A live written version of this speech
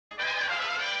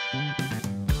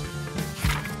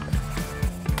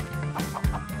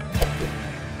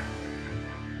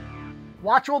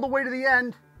Watch all the way to the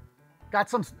end. Got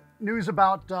some news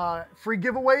about free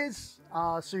giveaways.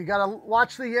 So you got to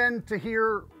watch the end to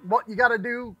hear what you got to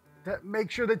do to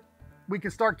make sure that we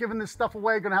can start giving this stuff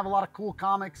away. Going to have a lot of cool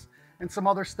comics and some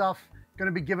other stuff going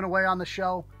to be given away on the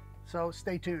show. So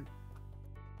stay tuned.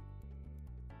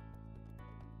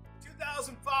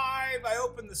 2005, I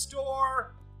opened the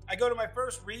store. I go to my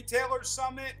first retailer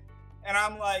summit, and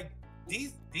I'm like,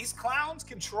 these clowns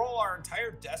control our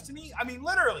entire destiny? I mean,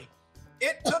 literally.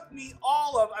 It took me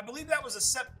I believe that was a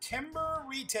September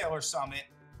retailer summit.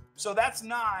 So that's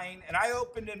 9, and I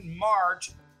opened in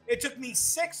March. It took me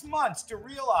 6 months to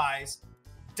realize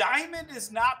Diamond is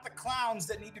not the clowns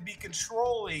that need to be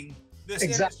controlling this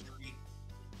industry.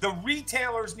 The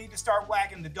retailers need to start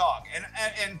wagging the dog.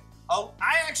 And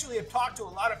I actually have talked to a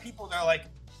lot of people that are like,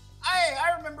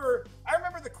 I remember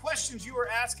the questions you were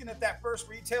asking at that first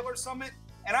retailer summit,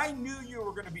 and I knew you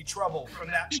were going to be trouble from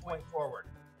that point forward.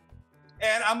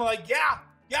 And I'm like, yeah,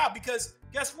 because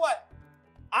guess what?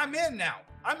 I'm in now.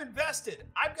 I'm invested.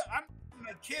 I'm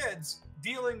my kids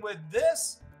dealing with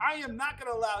this. I am not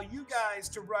going to allow you guys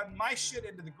to run my shit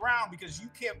into the ground because you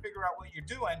can't figure out what you're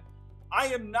doing. I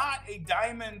am not a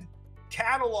Diamond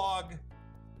catalog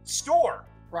store.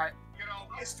 Right. You know,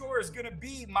 my store is going to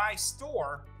be my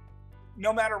store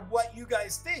no matter what you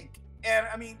guys think. And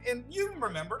I mean, and you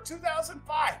remember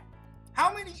 2005,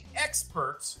 how many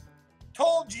experts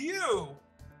told you,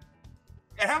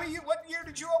 and what year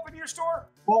did you open your store?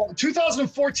 Well,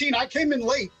 2014, I came in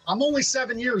late. I'm only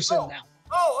 7 years in now.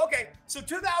 Oh, okay. So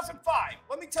 2005,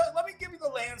 let me give you the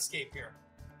landscape here.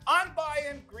 I'm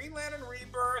buying Green Lantern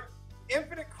Rebirth,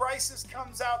 Infinite Crisis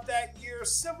comes out that year,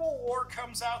 Civil War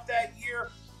comes out that year.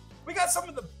 We got some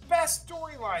of the best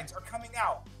storylines are coming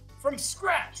out from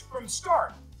scratch, from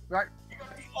start. Right. You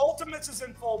got the Ultimates is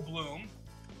in full bloom,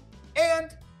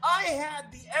 and I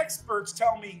had the experts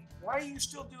tell me, why are you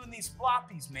still doing these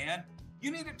floppies, man?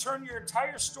 You need to turn your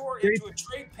entire store into a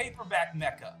trade paperback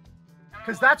mecca.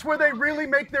 Because that's where they really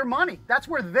make their money. That's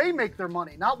where they make their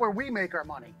money, not where we make our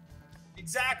money.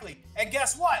 Exactly. And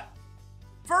guess what?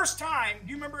 First time, do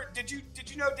you remember, did you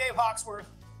know Dave Hawksworth?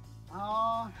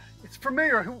 It's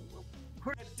familiar. Who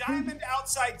A Diamond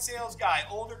outside sales guy.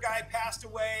 Older guy, passed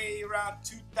away around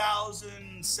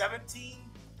 2017.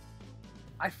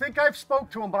 I think I've spoke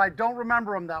to him, but I don't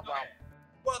remember him that well. Okay.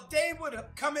 Well, Dave would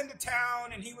come into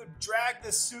town and he would drag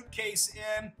this suitcase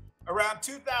in. Around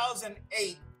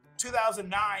 2008,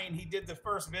 2009, he did the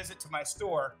first visit to my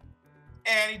store.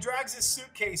 And he drags this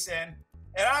suitcase in.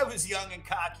 And I was young and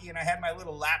cocky, and I had my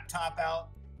little laptop out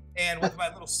and with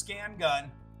my little scan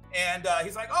gun. And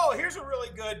he's like, oh, here's a really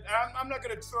good, I'm not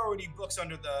going to throw any books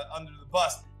under the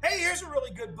bus. Hey, here's a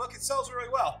really good book. It sells really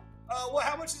well. Well,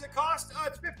 how much does it cost?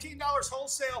 It's $15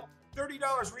 wholesale,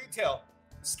 $30 retail.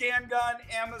 Scan gun,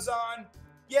 Amazon.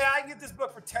 Yeah, I can get this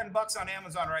book for $10 on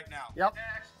Amazon right now. Yep.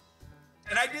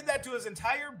 And I did that to his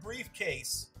entire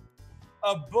briefcase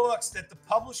of books that the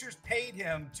publishers paid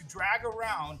him to drag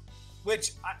around,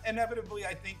 which inevitably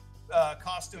I think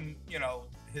cost him,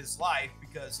 his life,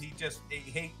 because he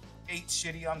ate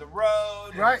shitty on the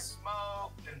road, right? And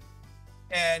smoked,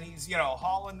 and he's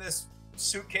hauling this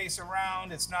suitcase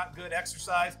around. It's not good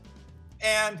exercise,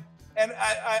 and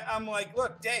I'm like,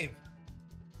 look, Dave,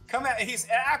 come at. He's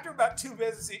after about 2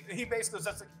 visits, he basically goes,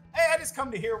 like, hey, I just come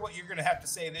to hear what you're going to have to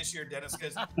say this year, Dennis,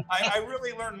 because I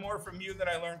really learned more from you than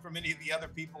I learned from any of the other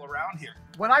people around here.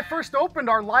 When I first opened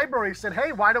our library, I said,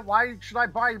 hey, why should I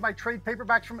buy my trade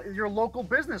paperbacks from your local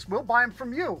business? We'll buy them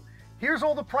from you. Here's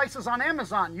all the prices on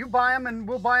Amazon. You buy them and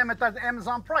we'll buy them at that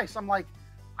Amazon price. I'm like,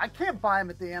 I can't buy them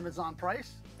at the Amazon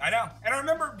price. I know. And I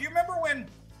remember, do you remember when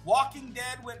Walking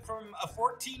Dead went from a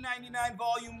 $14.99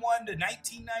 volume 1 to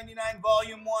 $19.99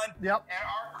 volume 1? Yep. And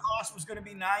our cost was going to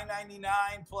be $9.99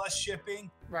 plus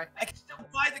shipping. Right. I can still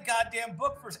buy the goddamn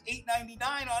book for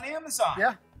 $8.99 on Amazon.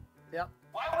 Yeah. Yep.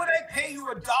 Why would I pay you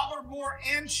 $1 more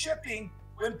and shipping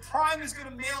when Prime is going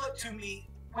to mail it to me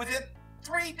within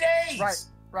 3 days? Right.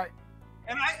 Right.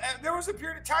 And there was a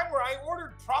period of time where I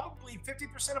ordered probably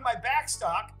 50% of my back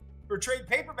stock for trade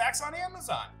paperbacks on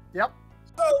Amazon. Yep.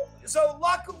 So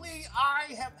luckily,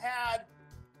 I have had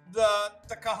the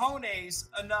cojones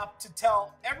enough to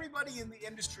tell everybody in the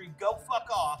industry, go fuck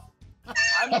off.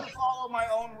 I'm going to follow my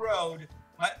own road.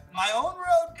 My own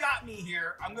road got me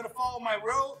here. I'm going to follow my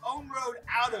own road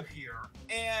out of here.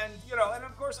 And, and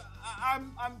of course,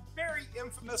 I'm very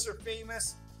infamous or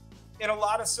famous in a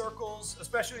lot of circles,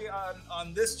 especially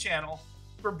on this channel,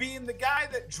 for being the guy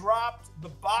that dropped the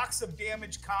box of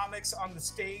damaged comics on the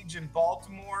stage in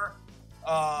Baltimore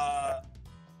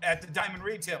at the Diamond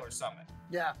Retailer Summit.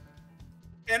 Yeah.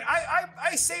 And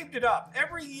I saved it up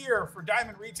every year for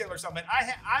Diamond Retailer Summit.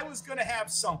 I was going to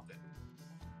have something.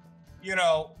 You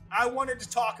know, I wanted to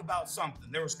talk about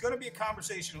something. There was going to be a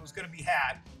conversation that was going to be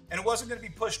had, and it wasn't going to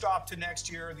be pushed off to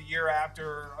next year or the year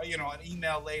after, or, you know, an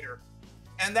email later.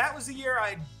 And that was the year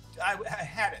I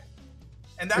had it.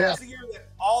 And that was the year that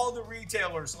all the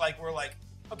retailers were like,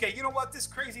 okay, you know what? This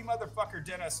crazy motherfucker,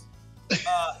 Dennis,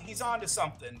 he's on to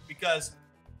something because,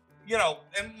 you know,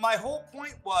 and my whole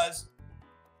point was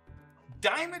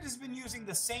Diamond has been using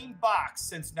the same box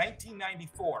since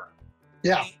 1994.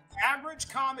 Yeah. The average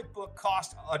comic book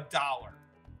cost $1.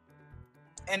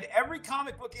 And every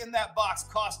comic book in that box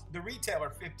cost the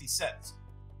retailer 50 cents.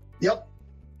 Yep.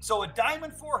 So a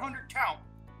Diamond 400 count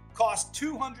cost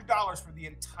 $200 for the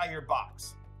entire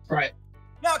box. Right.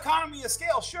 Now, economy of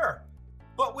scale, sure.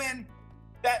 But when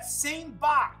that same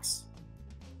box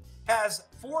has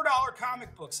 $4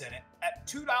 comic books in it at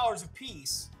 $2 a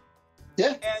piece,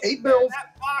 yeah, and $8 bills.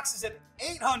 That box is an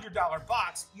 $800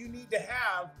 box, you need to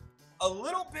have a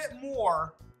little bit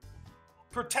more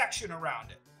protection around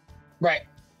it. Right.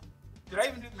 Did I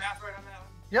even do the math right on that one?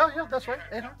 Yeah, that's right.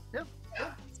 800. Yeah.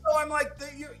 So I'm like,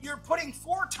 you're putting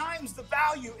 4 times the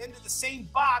value into the same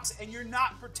box and you're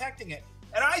not protecting it.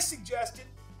 And I suggested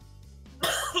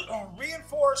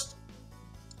reinforced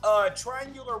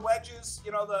triangular wedges,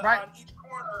 you know, on each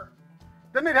corner.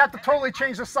 Then they'd have to totally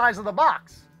change the size of the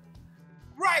box.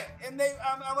 Right, and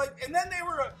I'm like, and then they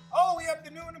were, oh, we have the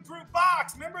new and improved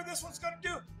box. Remember, this one's going to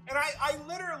do. And I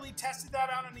literally tested that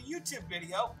out on a YouTube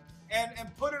video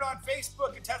and put it on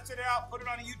Facebook and tested it out, put it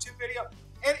on a YouTube video,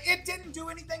 and it didn't do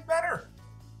anything better.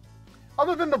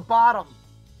 Other than the bottom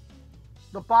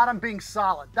being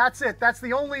solid. That's it. That's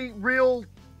the only real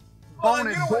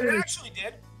bonus. You know what it actually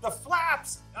did? The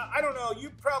flaps, I don't know,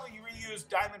 you probably reuse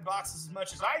Diamond boxes as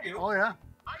much as I do. Oh, yeah.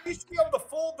 I used to be able to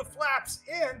fold the flaps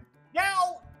in.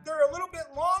 Now they're a little bit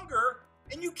longer,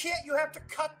 and you have to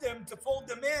cut them to fold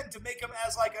them in to make them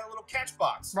as like a little catch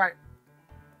box. Right.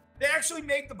 They actually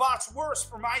made the box worse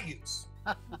for my use.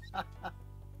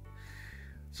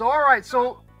 So, all right.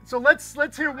 So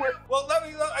let's hear what. Well,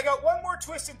 I got one more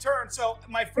twist and turn. So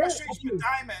my frustration with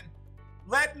Diamond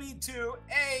led me to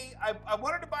I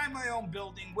wanted to buy my own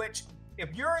building, which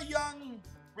if you're a young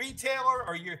retailer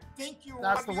or you think you want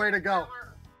that's the way to go.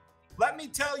 Let me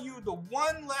tell you the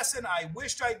one lesson I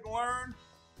wished I'd learned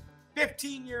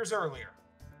 15 years earlier.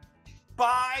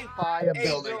 Buy a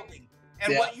building.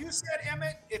 And what you said,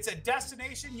 Emmett, it's a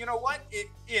destination. You know what? It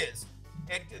is.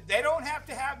 They don't have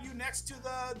to have you next to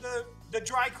the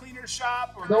dry cleaner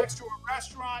shop or next to a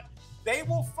restaurant. They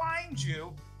will find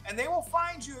you, and they will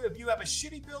find you if you have a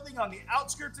shitty building on the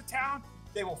outskirts of town.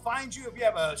 They will find you if you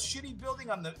have a shitty building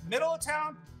on the middle of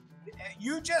town.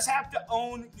 You just have to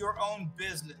own your own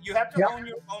business. You have to own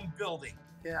your own building.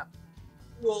 Yeah.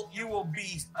 You will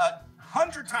be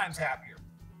 100 times happier.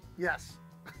 Yes.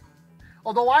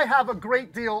 Although I have a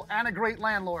great deal and a great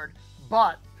landlord,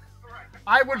 but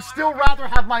I would still rather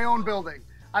have my own building.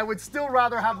 I would still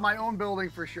rather have my own building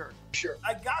for sure. Sure.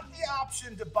 I got the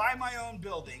option to buy my own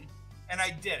building, and I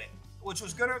did it, which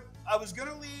was I was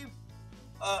gonna leave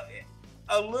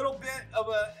a little bit of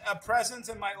a presence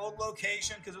in my old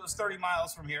location because it was 30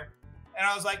 miles from here. And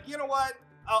I was like, you know what?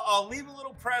 I'll leave a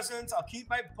little presence. I'll keep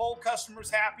my pole customers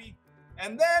happy.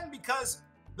 And then because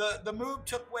the move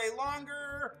took way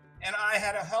longer and I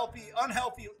had a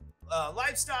unhealthy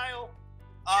lifestyle,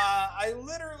 I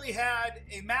literally had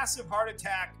a massive heart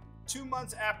attack 2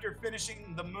 months after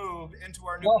finishing the move into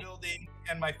our new building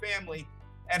and my family,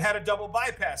 and had a double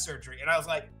bypass surgery. And I was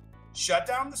like, shut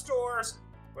down the stores.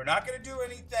 We're not going to do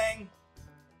anything.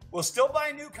 We'll still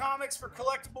buy new comics for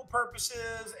collectible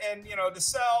purposes and, to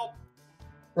sell.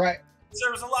 Right.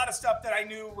 There was a lot of stuff that I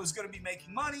knew was going to be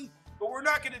making money, but we're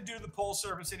not going to do the poll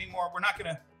service anymore. We're not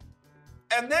going to.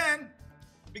 And then,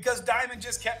 because Diamond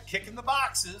just kept kicking the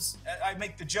boxes, I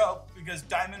make the joke because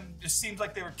Diamond just seems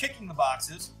like they were kicking the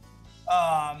boxes.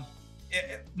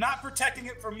 Not protecting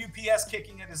it from UPS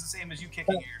kicking it is the same as you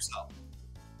kicking it yourself.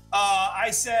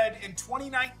 I said in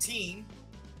 2019,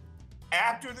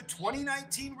 after the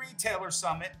 2019 Retailer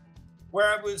Summit,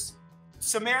 where I was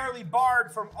summarily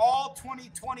barred from all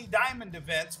 2020 Diamond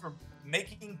events for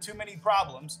making too many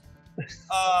problems,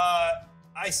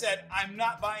 I said, I'm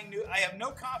not buying new. I have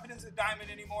no confidence in Diamond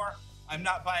anymore. I'm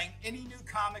not buying any new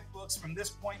comic books from this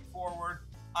point forward.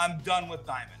 I'm done with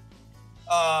Diamond.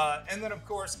 And then, of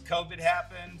course, COVID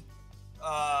happened.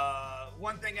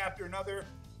 One thing after another.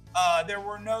 There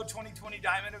were no 2020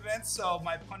 Diamond events, so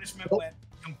my punishment went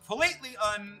completely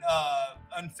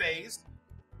unfazed.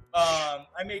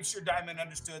 I made sure Diamond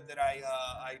understood that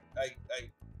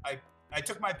I I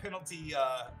took my penalty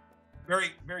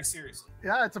very, very seriously.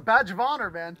 Yeah, it's a badge of honor,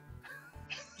 man.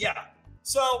 Yeah.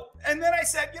 So, and then I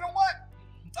said, you know what?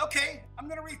 Okay, I'm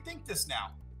going to rethink this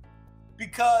now,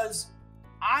 because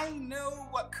I know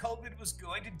what COVID was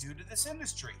going to do to this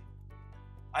industry.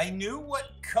 I knew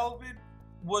what COVID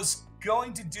was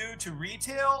going to do to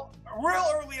retail real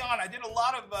early on. I did a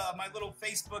lot of my little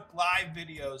Facebook Live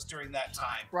videos during that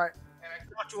time. Right. And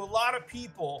I talked to a lot of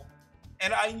people,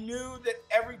 and I knew that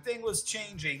everything was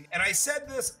changing. And I said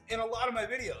this in a lot of my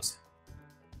videos.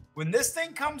 When this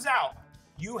thing comes out,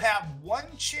 you have one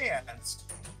chance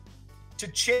to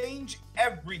change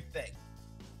everything,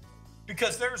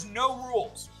 because there's no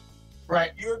rules.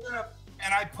 Right. You're gonna,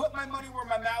 and I put my money where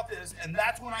my mouth is, and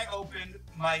that's when I opened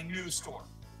my new store.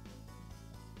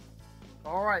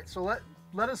 All right, so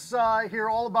let us hear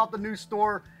all about the new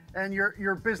store and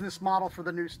your business model for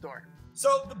the new store.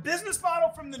 So the business model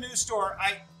from the new store,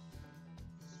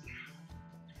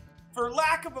 for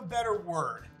lack of a better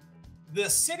word, the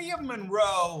city of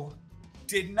Monroe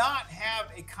did not have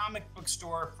a comic book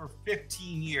store for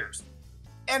 15 years.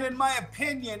 And in my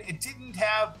opinion, it didn't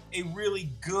have a really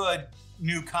good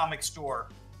new comic store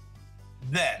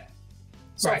then.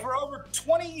 So Right. for over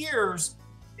 20 years,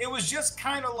 it was just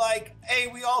kind of like, hey,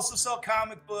 we also sell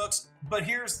comic books, but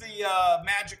here's the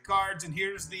magic cards, and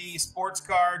here's the sports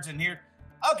cards, and here,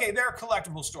 okay, they're a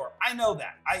collectible store. I know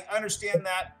that. I understand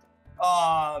that.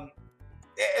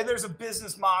 And there's a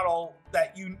business model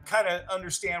that you kind of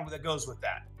understand that goes with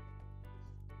that.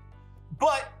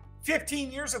 But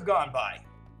 15 years have gone by.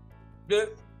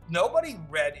 Nobody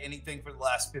read anything for the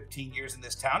last 15 years in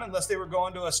this town unless they were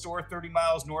going to a store 30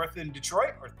 miles north in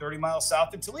Detroit or 30 miles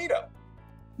south in Toledo.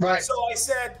 Right. So I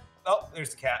said, oh,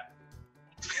 there's the cat.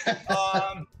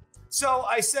 So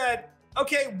I said,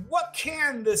 okay, what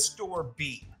can this store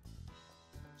be?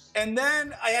 And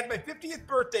then I had my 50th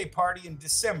birthday party in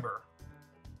December.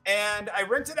 And I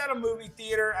rented out a movie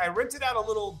theater. I rented out a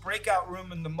little breakout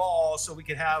room in the mall so we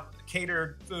could have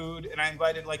catered food. And I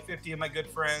invited like 50 of my good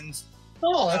friends.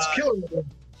 Oh, that's killer.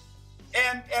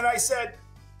 And I said,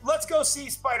 let's go see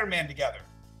Spider-Man together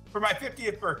for my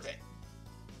 50th birthday.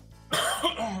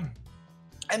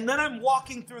 And then I'm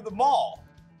walking through the mall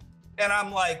and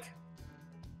I'm like,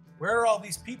 where are all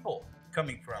these people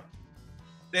coming from?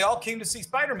 They all came to see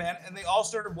Spider-Man and they all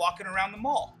started walking around the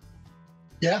mall.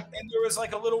 Yeah. And there was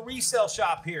like a little resale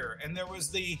shop here, and there was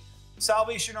the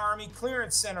Salvation Army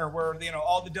Clearance Center where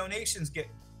all the donations get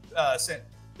sent.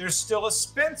 There's still a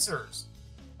Spencer's.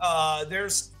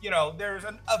 There's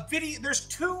a video. There's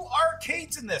 2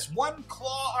 arcades in this, one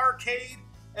Claw arcade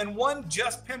and one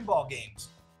just pinball games.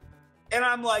 And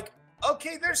I'm like,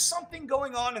 okay, there's something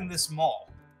going on in this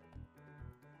mall.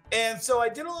 And so I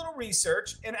did a little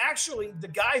research, and actually the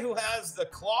guy who has the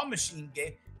claw machine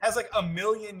game has like 1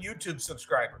 million YouTube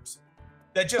subscribers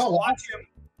that just watch him.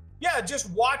 Yeah,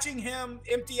 just watching him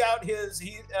empty out his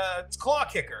claw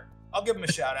kicker. I'll give him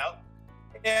a shout out.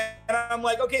 And I'm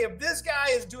like, okay, if this guy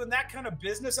is doing that kind of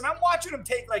business, and I'm watching him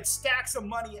take like stacks of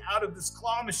money out of this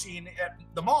claw machine at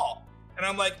the mall, and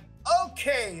I'm like,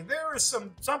 okay, there is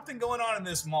something going on in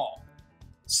this mall.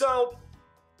 So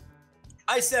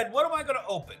I said, what am I going to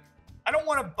open? I don't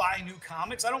want to buy new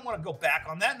comics. I don't want to go back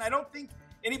on that, and I don't think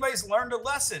anybody's learned a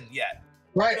lesson yet.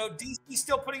 Right. DC's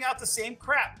still putting out the same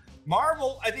crap.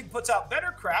 Marvel, I think, puts out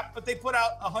better crap, but they put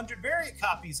out 100 variant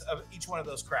copies of each one of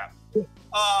those crap.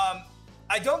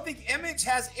 I don't think Image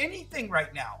has anything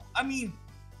right now. I mean,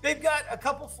 they've got a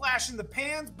couple flash in the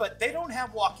pans, but they don't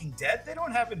have Walking Dead. They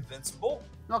don't have Invincible.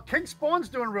 No, King Spawn's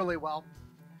doing really well.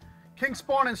 King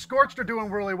Spawn and Scorched are doing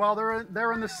really well.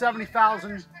 They're in the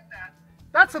 70,000.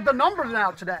 That's the number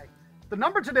now today. The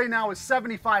number today now is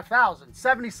 75,000,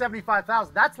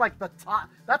 75,000. That's like the top.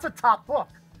 That's a top book.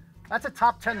 That's a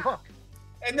top 10 book.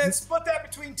 And then split that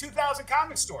between 2,000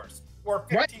 comic stores or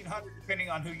 1,500, depending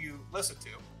on who you listen to.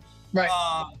 Right.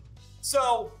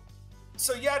 So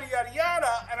yada, yada,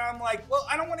 yada. And I'm like, well,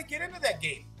 I don't want to get into that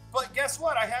game. But guess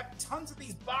what? I have tons of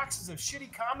these boxes of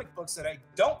shitty comic books that I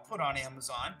don't put on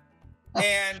Amazon.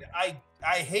 And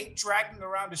I hate dragging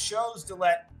around to shows to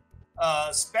let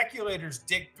speculators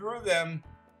dig through them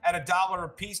at $1 a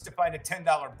piece to find a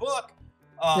 $10 book.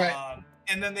 Right.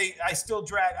 And then I still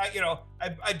drag,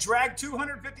 I drag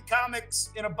 250 comics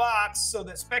in a box so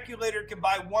that speculator can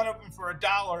buy one of them for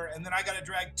 $1, and then I got to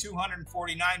drag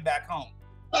 249 back home.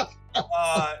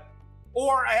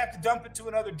 Or I have to dump it to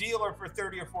another dealer for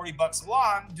 30 or 40 bucks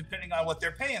along, depending on what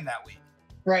they're paying that week.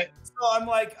 Right. So I'm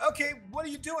like, okay, what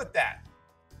do you do with that?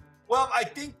 Well, I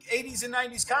think 80s and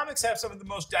 90s comics have some of the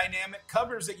most dynamic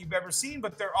covers that you've ever seen,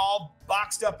 but they're all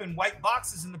boxed up in white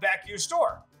boxes in the back of your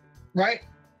store. Right.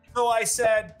 So I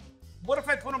said, what if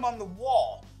I put them on the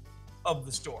wall of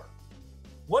the store?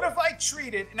 What if I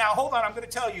treat it? Now, hold on. I'm going to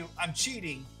tell you I'm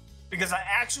cheating because I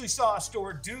actually saw a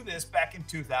store do this back in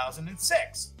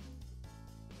 2006.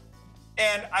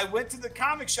 And I went to the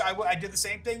comic shop. I did the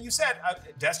same thing you said.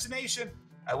 Destination.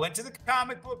 I went to the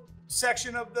comic book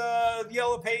section of the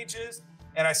Yellow Pages,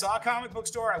 and I saw a comic book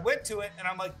store. I went to it, and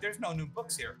I'm like, there's no new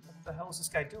books here. What the hell is this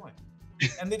guy doing?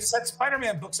 And they just had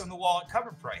Spider-Man books on the wall at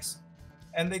cover price.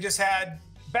 And they just had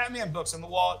Batman books on the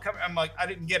wall at cover. I'm like, I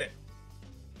didn't get it.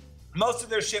 Most of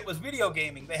their shit was video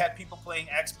gaming. They had people playing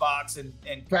Xbox and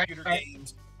computer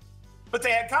games. But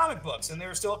they had comic books, and they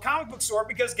were still a comic book store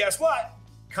because guess what?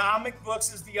 Comic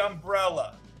books is the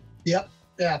umbrella. Yep.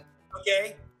 Yeah.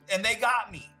 Okay? And they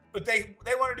got me. But they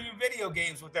wanted to do video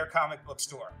games with their comic book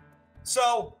store.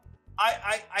 So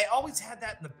I always had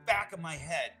that in the back of my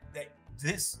head that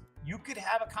you could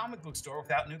have a comic book store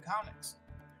without new comics.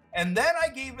 And then I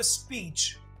gave a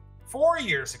speech 4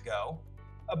 years ago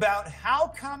about how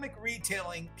comic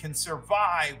retailing can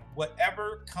survive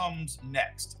whatever comes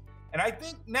next. And I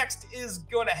think next is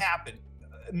going to happen.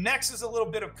 Next is a little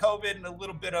bit of COVID and a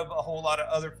little bit of a whole lot of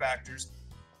other factors.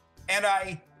 And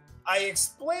I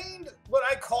explained what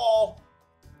I call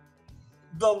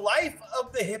the life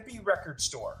of the hippie record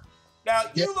store. Now,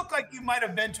 you look like you might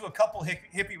have been to a couple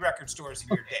hippie record stores in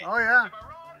your day. Oh, yeah.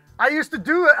 I used to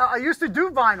do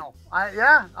vinyl.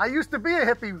 I used to be a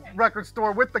hippie record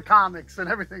store with the comics and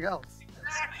everything else.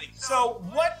 Exactly. So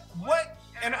what,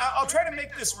 and I'll try to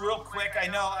make this real quick. I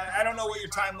know, I don't know what your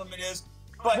time limit is,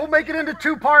 but we'll make it into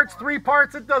 2 parts, 3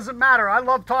 parts. It doesn't matter. I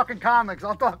love talking comics.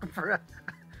 I'll talk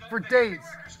for days.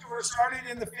 The record store started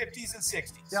in the 50s and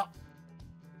 60s. Yep.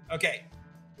 Okay.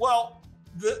 Well,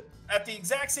 at the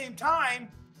exact same time,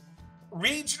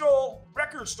 regional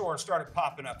record stores started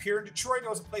popping up. Here in Detroit, there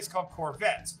was a place called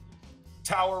Corvettes.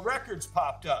 Tower Records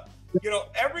popped up. You know,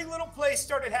 every little place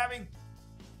started having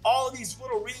all of these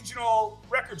little regional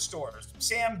record stores.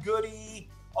 Sam Goody,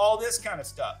 all this kind of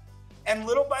stuff. And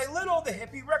little by little, the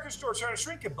hippie record stores started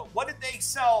shrinking. But what did they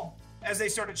sell as they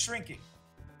started shrinking?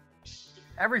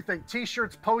 Everything.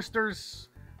 T-shirts, posters,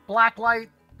 blacklight,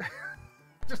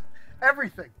 just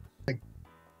everything.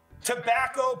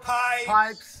 Tobacco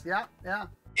pipes, yeah.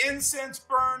 Incense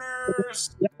burners.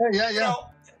 Yeah. You know,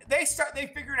 they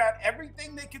figured out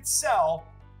everything they could sell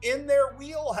in their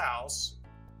wheelhouse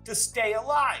to stay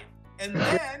alive. And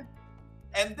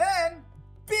then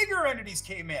bigger entities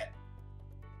came in.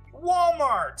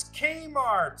 Walmart's,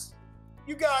 Kmart's.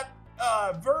 You got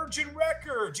Virgin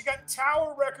Records. You got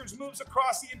Tower Records moves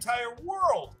across the entire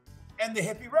world. And the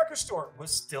hippie record store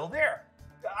was still there.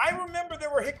 I remember there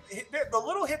were the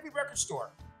little hippie record store.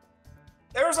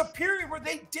 There was a period where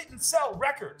they didn't sell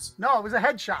records. No, it was a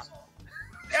head shop.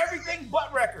 Everything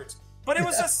but records. But it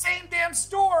was the same damn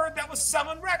store that was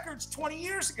selling records 20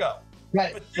 years ago.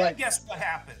 Right. But then guess what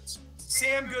happens?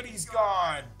 Sam Goody's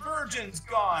gone. Virgin's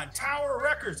gone. Tower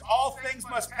Records. All things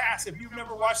must pass. If you've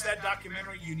never watched that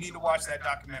documentary, you need to watch that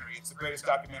documentary. It's the greatest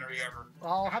documentary ever.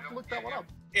 I'll have to look that one up.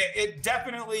 It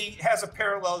definitely has a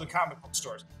parallel to comic book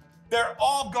stores. They're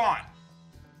all gone.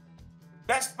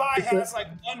 Best Buy has like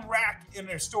one rack in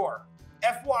their store.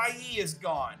 FYE is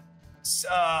gone.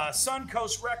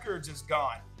 Suncoast Records is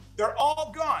gone. They're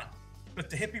all gone. But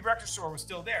the hippie record store was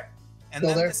still there. And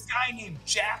then this guy named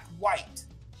Jack White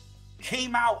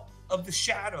came out of the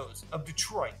shadows of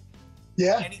Detroit.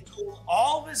 Yeah. And he told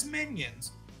all of his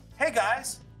minions, hey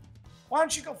guys, why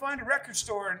don't you go find a record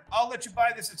store and I'll let you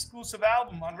buy this exclusive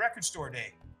album on record store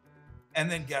day.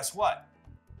 And then guess what?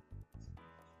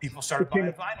 People started buying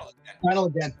vinyl again. Vinyl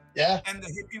again, yeah. And the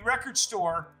hippie record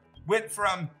store went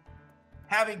from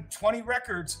having 20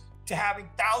 records to having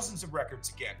thousands of records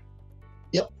again.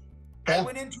 Yep. Yeah. I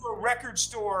went into a record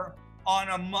store on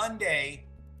a Monday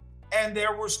and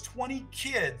there was 20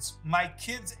 kids, my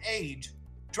kids' age,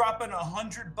 dropping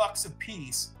 $100 a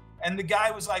piece. And the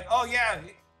guy was like, oh yeah,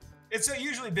 it's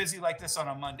usually busy like this on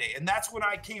a Monday. And that's when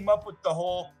I came up with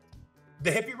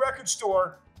the hippie record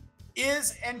store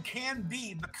is and can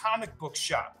be the comic book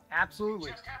shop.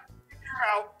 Absolutely.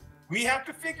 We have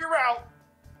to figure out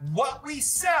what we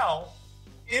sell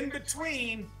in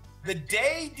between the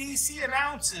day DC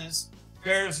announces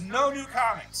there's no new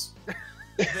comics.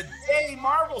 The day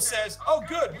Marvel says, oh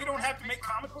good, we don't have to make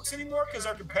comic books anymore because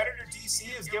our competitor DC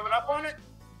has given up on it.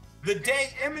 The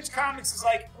day Image Comics is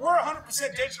like, we're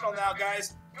 100% digital now,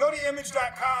 guys. Go to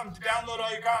image.com to download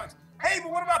all your comics. Hey, but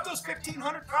what about those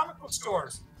 1,500 comic book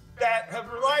stores that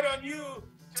have relied on you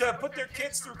to put their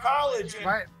kids through college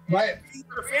and feed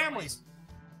their families?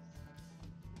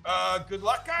 Good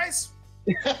luck, guys.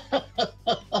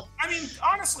 I mean,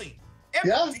 honestly, And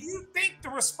Yeah. do you think the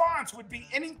response would be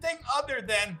anything other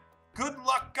than good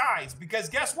luck, guys? Because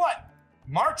guess what?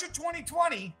 March of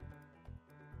 2020,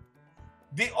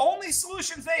 the only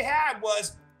solutions they had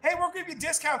was, hey, we'll give you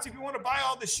discounts if you want to buy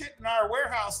all the shit in our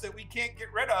warehouse that we can't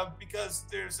get rid of because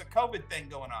there's a COVID thing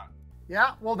going on.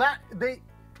 Yeah, well,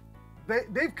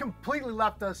 they've completely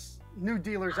left us new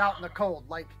dealers out in the cold.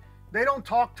 Like, they don't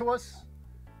talk to us.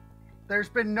 There's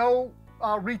been no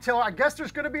retailer. I guess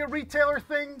there's going to be a retailer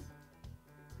thing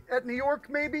at New York,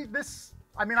 maybe this.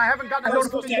 I mean, I haven't gotten. I was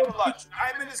supposed to have a lunch.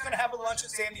 Hyman is going to have a lunch in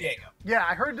San Diego. Yeah,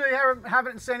 I heard they have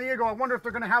it in San Diego. I wonder if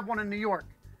they're going to have one in New York,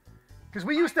 because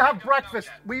we used to have breakfast.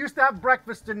 We used to have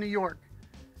breakfast in New York,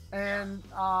 and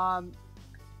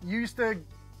you used to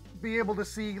be able to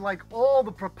see like all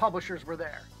the publishers were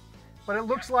there. But it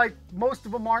looks like most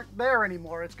of them aren't there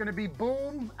anymore. It's going to be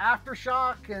Boom,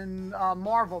 Aftershock, and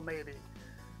Marvel maybe.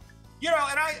 You know,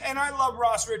 and I love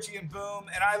Ross Ritchie and Boom,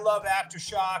 and I love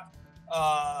Aftershock,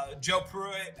 Joe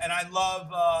Pruitt, and I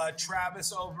love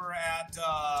Travis over at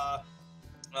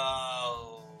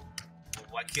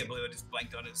I can't believe I just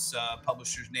blanked on his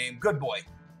publisher's name. Good Boy.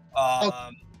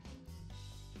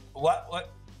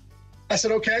 What? I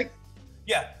said, okay.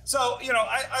 Yeah. So, you know,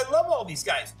 I love all these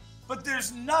guys, but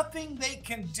there's nothing they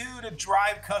can do to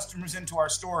drive customers into our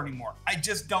store anymore. I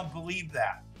just don't believe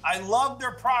that. I love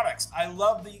their products. I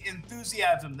love the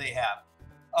enthusiasm they have.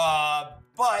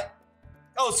 But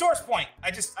Source Point.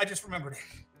 I just remembered it.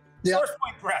 Yeah. Source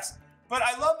Point Press. But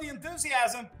I love the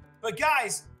enthusiasm. But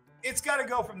guys, it's got to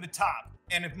go from the top.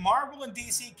 And if Marvel and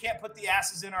DC can't put the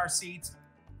asses in our seats,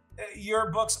 your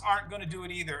books aren't going to do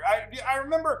it either. I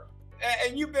remember,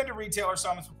 and you've been to retailer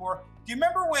summits before. Do you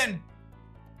remember when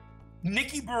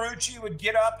Nikki Barucci would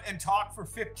get up and talk for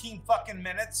 15 fucking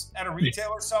minutes at a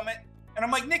retailer summit? And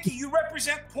I'm like, Nikki, you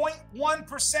represent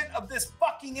 0.1% of this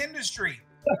fucking industry.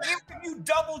 Even if you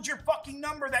doubled your fucking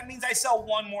number, that means I sell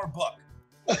one more book.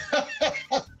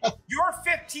 Your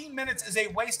 15 minutes is a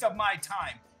waste of my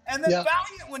time. And then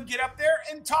Valiant would get up there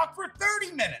and talk for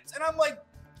 30 minutes. And I'm like,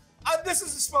 this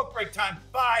is a smoke break time.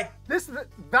 Bye.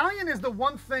 Valiant is the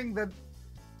one thing that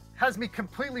has me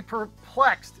completely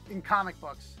perplexed in comic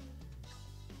books.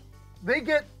 They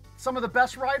get some of the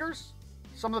best writers,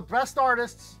 some of the best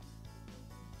artists.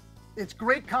 It's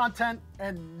great content,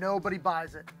 and nobody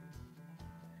buys it.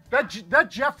 That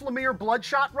Jeff Lemire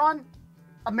Bloodshot run,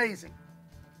 amazing.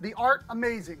 The art,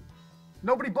 amazing.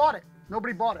 Nobody bought it.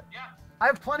 Nobody bought it. Yeah. I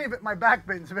have plenty of it in my back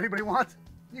bins. If anybody wants,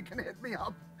 you can hit me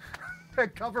up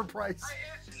at cover price.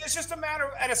 It's just a matter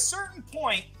of, at a certain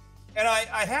point, and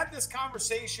I had this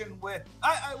conversation with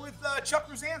Chuck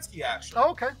Rosansky, actually.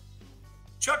 Oh, okay.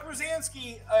 Chuck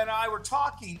Rosansky and I were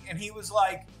talking, and he was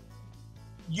like,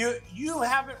 you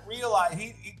haven't realized,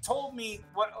 he told me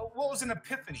what was an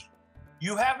epiphany.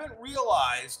 You haven't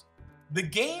realized the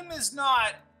game is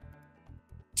not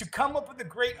to come up with a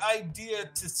great idea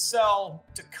to sell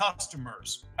to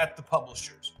customers at the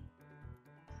publishers.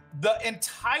 The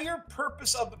entire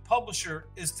purpose of the publisher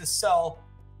is to sell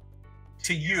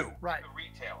to you, right, the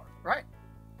retailer. Right,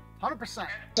 100%.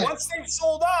 Once they've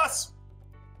sold us,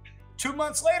 2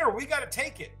 months later, we got to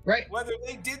take it, right, whether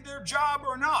they did their job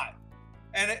or not.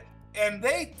 And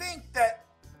they think that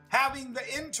having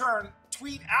the intern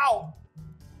tweet out,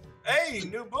 hey,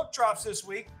 new book drops this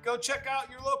week, go check out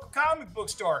your local comic book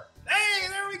store. Hey,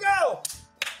 there we go.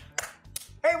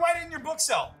 Hey, why didn't your book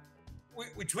sell?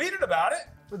 We tweeted about it.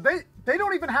 But they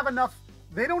don't even have enough.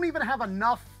 They don't even have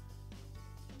enough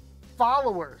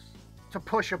followers to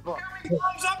push a book. How many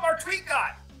thumbs up our tweet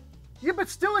got? Yeah, but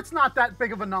still, it's not that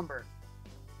big of a number.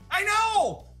 I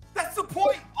know. That's the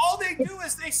point. All they do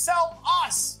is they sell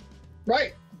us.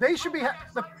 Right. They should be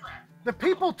the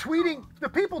people tweeting. The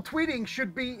people tweeting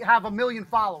should have 1 million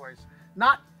followers,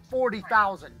 not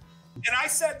 40,000. And I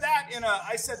said that on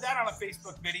a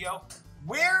Facebook video.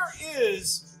 Where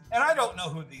is, and I don't know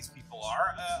who these people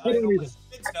are. I don't know what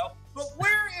the kids know. But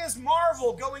where is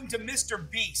Marvel going to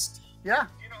Mr. Beast? Yeah.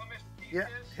 Do you know who Mr. Beast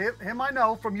is? Him I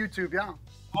know from YouTube. Yeah.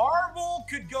 Marvel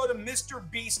could go to Mr.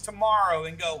 Beast tomorrow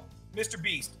and go, Mr.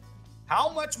 Beast, how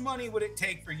much money would it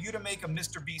take for you to make a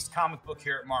Mr. Beast comic book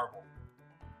here at Marvel?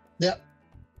 Yep.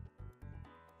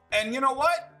 And you know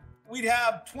what? We'd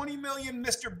have 20 million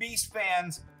Mr. Beast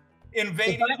fans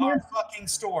invading our fucking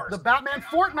stores. The Batman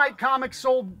Fortnite comic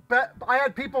sold. I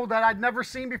had people that I'd never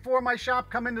seen before in my shop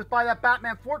come in to buy that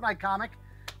Batman Fortnite comic,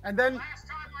 and then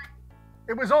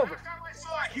it was over. Last time I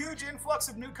saw a huge influx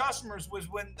of new customers was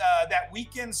when that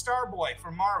Weekend Starboy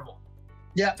from Marvel.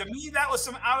 Yeah. To me, that was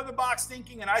some out-of-the-box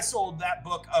thinking, and I sold that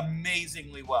book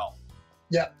amazingly well.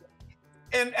 Yeah.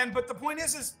 But the point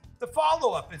is the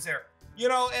follow-up is there. You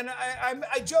know, and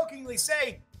I jokingly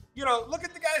say, You know, look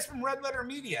at the guys from Red Letter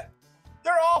Media.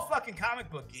 They're all fucking comic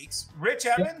book geeks. Rich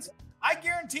Evans, I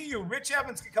guarantee you, Rich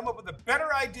Evans could come up with a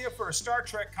better idea for a Star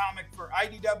Trek comic for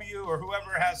IDW or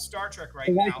whoever has Star Trek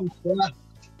right now.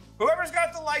 Whoever's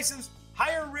got the license,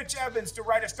 hire Rich Evans to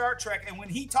write a Star Trek, and when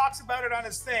he talks about it on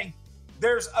his thing,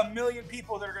 there's a million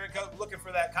people that are going to go looking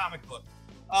for that comic book.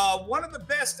 One of the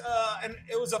best, and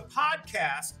it was a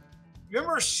podcast.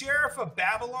 Remember Sheriff of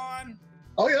Babylon?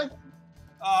 Oh yeah.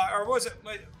 Or was it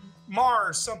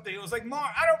Mars something? It was like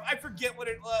Mars. I forget what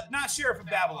it. Not Sheriff of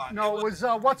Babylon. No, it was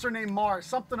what's her name? Mars.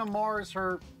 Something of Mars.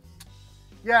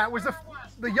 Yeah, it was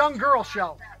the young girl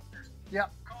show. Yeah.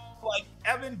 Like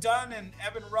Evan Dunn and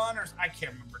Evan Run, or I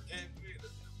can't remember.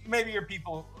 Maybe your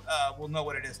people will know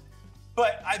what it is.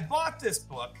 But I bought this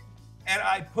book and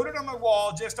I put it on my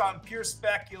wall just on pure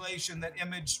speculation that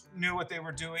Image knew what they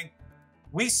were doing.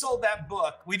 We sold that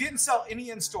book. We didn't sell any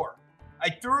in store. I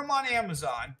threw them on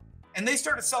Amazon and they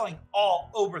started selling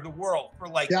all over the world for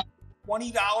like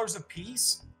 $20 a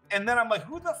piece. And then I'm like,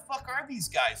 who the fuck are these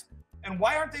guys? And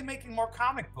why aren't they making more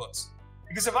comic books?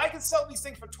 Because if I could sell these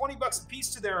things for $20 a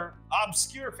piece to their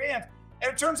obscure fans,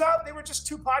 and it turns out they were just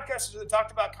two podcasters that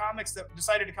talked about comics that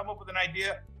decided to come up with an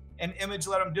idea and Image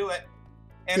let them do it.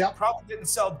 And probably didn't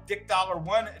sell Dick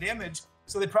 $1 at Image,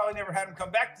 so they probably never had them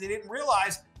come back. They didn't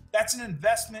realize that's an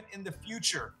investment in the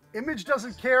future. Image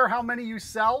doesn't care how many you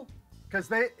sell, because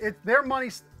their money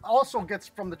also gets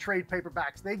from the trade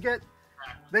paperbacks. They get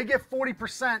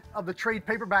 40% of the trade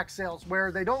paperback sales,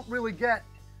 where they don't really get,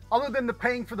 other than the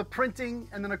paying for the printing,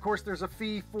 and then of course there's a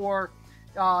fee for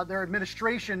their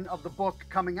administration of the book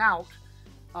coming out.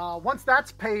 Once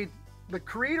that's paid, the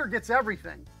creator gets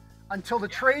everything until the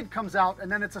trade comes out, and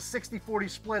then it's a 60-40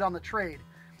 split on the trade.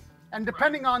 And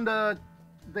depending on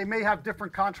they may have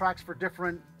different contracts for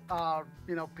different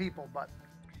people, but.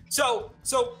 So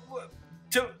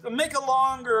to make a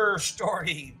longer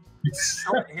story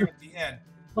short here at the end,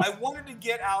 I wanted to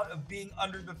get out of being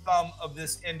under the thumb of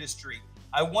this industry.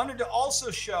 I wanted to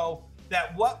also show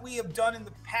that what we have done in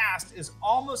the past is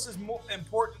almost as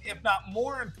important, if not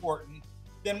more important,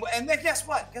 than. And then guess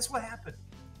what? Guess what happened?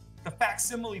 The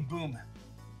facsimile boom.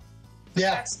 The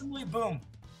facsimile boom.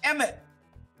 Emmett,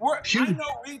 I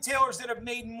know retailers that have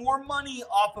made more money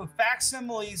off of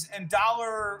facsimiles and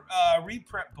dollar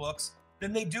reprint books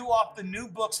than they do off the new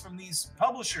books from these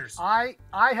publishers. I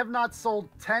have not sold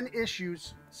 10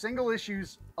 issues, single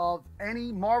issues of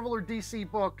any Marvel or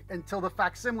DC book until the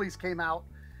facsimiles came out.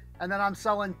 And then I'm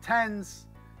selling 10s,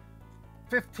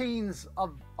 15s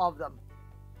of them,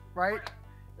 right?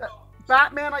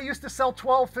 Batman, I used to sell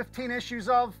 12, 15 issues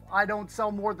of. I don't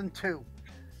sell more than 2.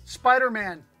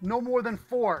 Spider-Man, no more than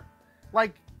 4.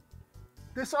 Like,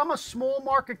 I'm a small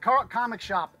market comic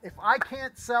shop. If I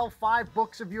can't sell 5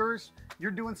 books of yours,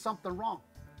 you're doing something wrong.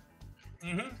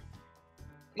 Mm-hmm.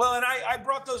 Well, and I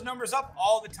brought those numbers up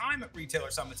all the time at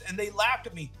retailer summits, and they laughed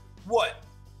at me. What?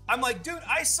 I'm like, dude,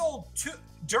 I sold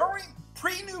during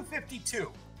pre-New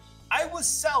 52, I was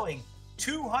selling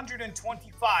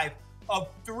 225 of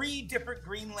 3 different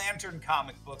Green Lantern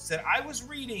comic books that I was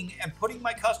reading and putting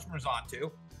my customers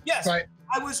onto. Yes, right.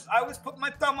 I was putting my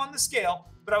thumb on the scale,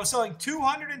 but I was selling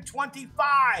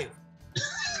 225.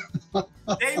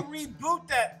 They reboot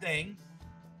that thing,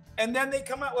 and then they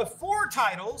come out with 4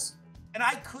 titles, and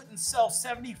I couldn't sell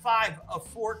 75 of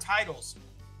 4 titles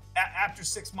after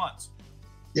 6 months.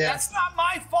 Yeah, that's not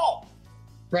my fault.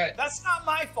 Right. That's not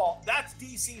my fault. That's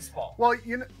DC's fault. Well,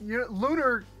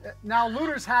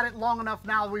 Lunar's had it long enough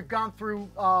now. We've gone through,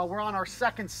 we're on our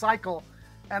 2nd cycle,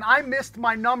 and I missed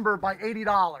my number by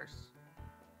 $80,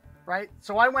 right?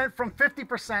 So I went from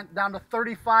 50% down to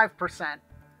 35%,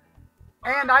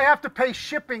 and I have to pay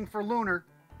shipping for Lunar.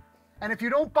 And if you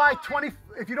don't buy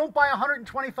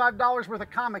 $125 worth of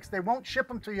comics, they won't ship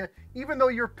them to you, even though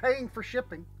you're paying for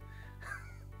shipping.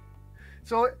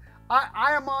 So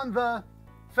I am on the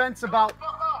fence about.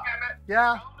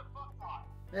 Yeah.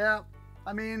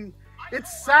 I mean,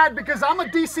 it's sad because I'm a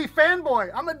DC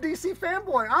fanboy. I'm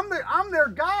their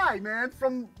guy, man.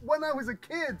 From when I was a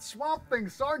kid, Swamp Thing,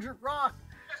 Sergeant Rock,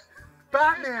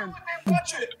 Batman.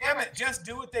 Emmett, just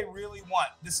do what they really want.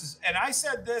 And I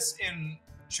said this in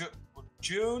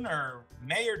June or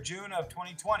May or June of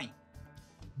 2020.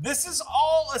 This is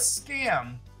all a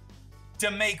scam to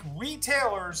make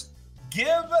retailers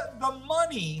give the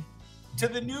money to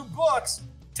the new books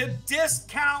to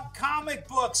discount comic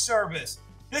book service.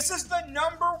 This is the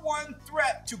 #1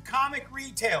 threat to comic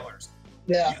retailers.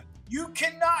 Yeah. You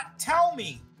cannot tell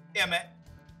me, Emmett,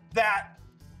 that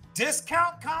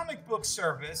discount comic book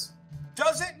service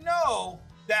doesn't know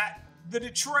that the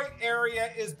Detroit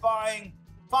area is buying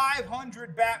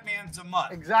 500 Batmans a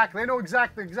month. Exactly. I know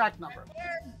the exact number.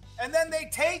 And then they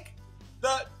take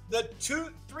the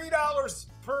 $3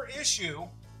 per issue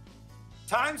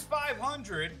times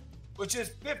 500, which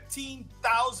is $1,500.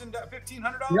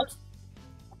 Yep.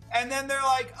 And then they're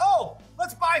like, oh,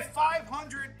 let's buy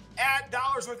 500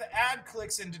 dollars worth of ad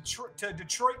clicks to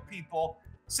Detroit people,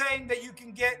 saying that you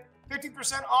can get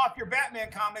 50% off your Batman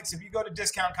comics if you go to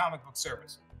Discount Comic Book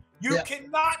Service. You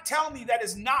cannot tell me that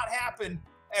has not happened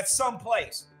at some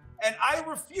place. And I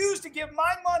refuse to give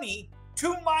my money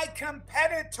to my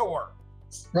competitor.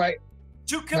 Right.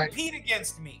 To compete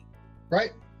against me.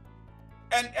 Right.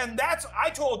 And that's, I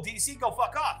told DC, go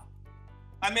fuck off.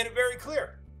 I made it very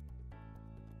clear.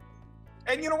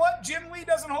 And you know what? Jim Lee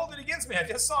doesn't hold it against me. I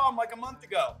just saw him like a month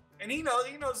ago. And he knows,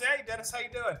 hey, Dennis, how you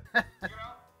doing? You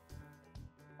know?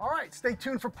 All right, stay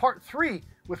tuned for part 3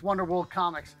 with Wonderworld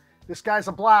Comics. This guy's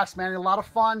a blast, man. A lot of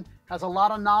fun, has a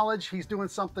lot of knowledge. He's doing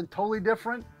something totally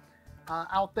different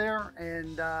out there,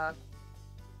 and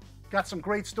got some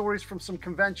great stories from some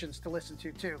conventions to listen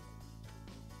to, too.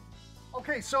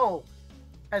 Okay, so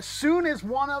as soon as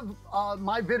one of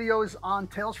my videos on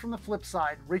Tales from the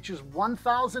Flipside reaches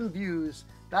 1,000 views,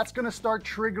 that's going to start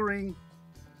triggering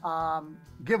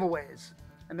giveaways.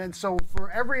 And then so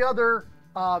for every other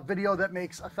video that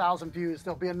makes 1,000 views,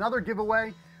 there'll be another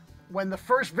giveaway. When the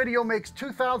first video makes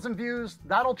 2,000 views,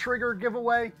 that'll trigger a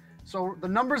giveaway. So the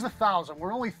number's 1,000.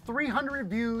 We're only 300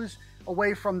 views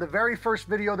away from the very first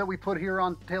video that we put here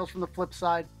on Tales from the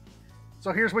Flipside.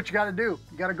 So here's what you got to do.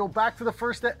 You got to go back to the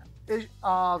first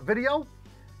video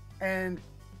and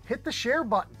hit the share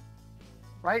button,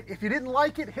 right? If you didn't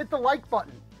like it, hit the like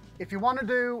button. If you wanted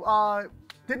to,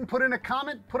 didn't put in a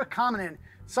comment, put a comment in.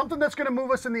 Something that's going to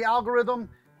move us in the algorithm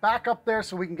back up there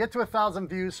so we can get to 1,000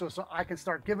 views so I can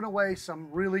start giving away some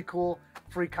really cool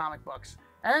free comic books.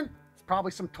 And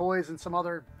probably some toys and some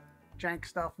other jank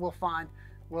stuff we'll find.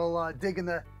 We'll dig in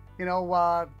the,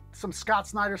 some Scott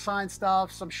Snyder signed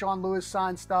stuff, some Sean Lewis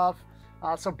signed stuff,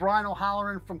 some Brian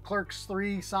O'Halloran from Clerks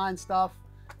 3 signed stuff.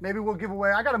 Maybe we'll give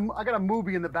away, I got a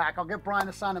movie in the back. I'll get Brian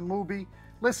to sign a movie.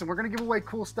 Listen, we're gonna give away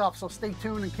cool stuff, so stay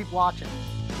tuned and keep watching.